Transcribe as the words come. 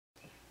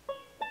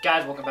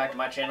Guys, welcome back to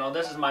my channel.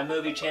 This is my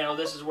movie channel.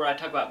 This is where I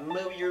talk about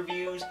movie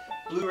reviews,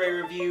 Blu-ray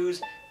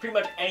reviews, pretty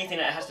much anything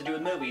that has to do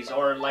with movies,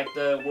 or like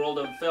the world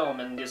of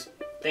film and just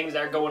things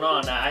that are going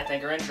on that I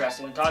think are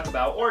interesting to talk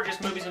about, or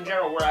just movies in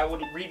general where I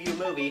would review a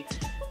movie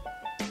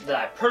that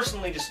I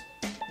personally just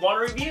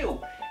want to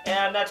review.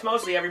 And that's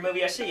mostly every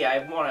movie I see. I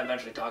want to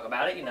eventually talk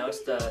about it. You know,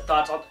 it's the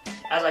thoughts on,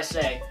 as I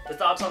say, the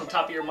thoughts on the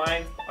top of your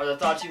mind are the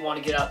thoughts you want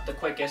to get out the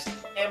quickest,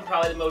 and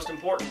probably the most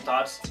important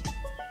thoughts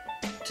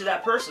to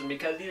that person,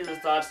 because these are the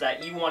thoughts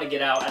that you want to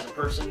get out as a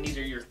person. These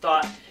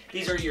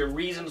are your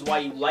reasons why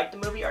you liked the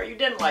movie or you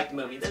didn't like the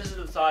movie. These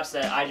are the thoughts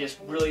that I just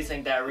really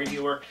think that a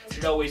reviewer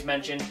should always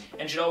mention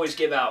and should always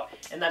give out.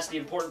 And that's the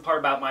important part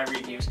about my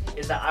reviews,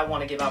 is that I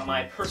want to give out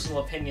my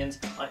personal opinions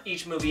on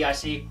each movie I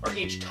see, or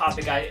each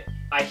topic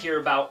I hear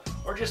about,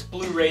 or just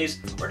Blu-rays,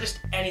 or just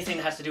anything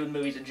that has to do with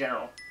movies in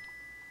general.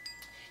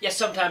 Yes,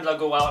 sometimes I'll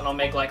go out and I'll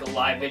make like a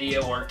live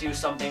video or do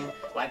something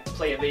like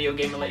play a video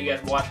game and let you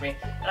guys watch me,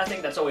 and I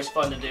think that's always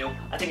fun to do.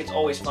 I think it's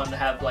always fun to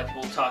have like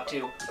people to talk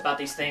to about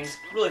these things.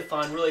 Really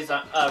fun, really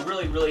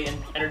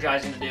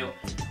energizing to do.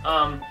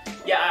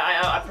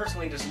 Yeah, I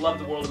personally just love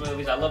the world of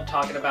movies. I love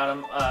talking about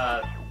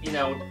them. You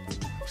know,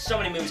 so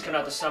many movies coming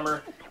out this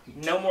summer.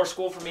 No more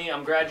school for me.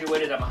 I'm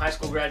graduated. I'm a high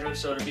school graduate,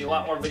 so there'll be a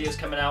lot more videos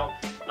coming out.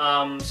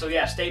 So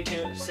yeah, stay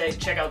tuned.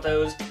 Check out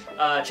those.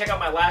 Check out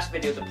my last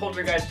video, the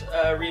Poltergeist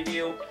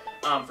review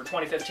for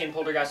 2015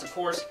 Poltergeist, of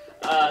course.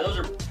 Those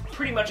are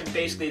pretty much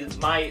basically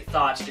my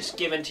thoughts just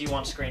given to you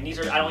on screen. These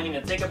are, I don't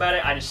even think about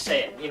it, I just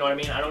say it. You know what I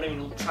mean? I don't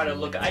even try to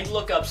look. I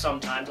look up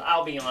sometimes.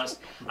 I'll be honest.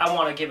 I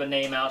want to give a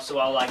name out, so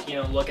I'll like, you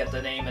know, look at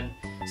the name and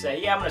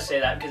say, yeah, I'm gonna say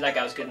that because that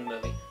guy was good in the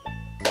movie.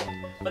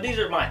 But these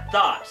are my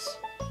thoughts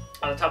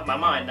on the top of my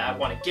mind that I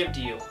want to give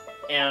to you,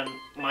 and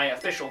my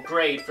official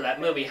grade for that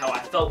movie, how I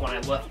felt when I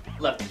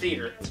left the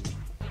theater.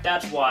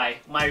 That's why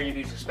my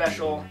reviews are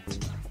special,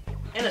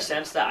 in a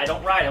sense that I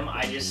don't write them,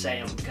 I just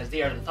say them, because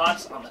they are the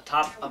thoughts on the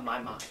top of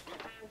my mind.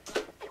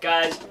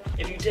 Guys,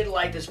 if you did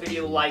like this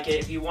video, like it.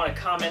 If you want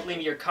to comment, leave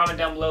me your comment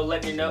down below,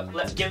 let me know,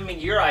 give me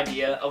your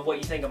idea of what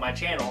you think of my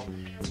channel.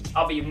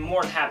 I'll be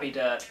more than happy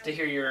to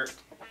hear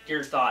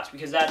your thoughts,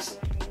 because that's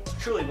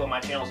truly what my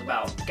channel is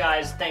about.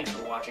 Guys, thanks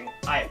for watching.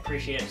 I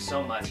appreciate it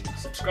so much.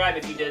 Subscribe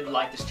if you did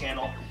like this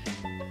channel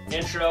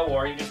intro,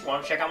 or you just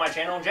want to check out my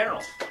channel in general.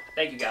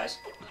 Thank you, guys.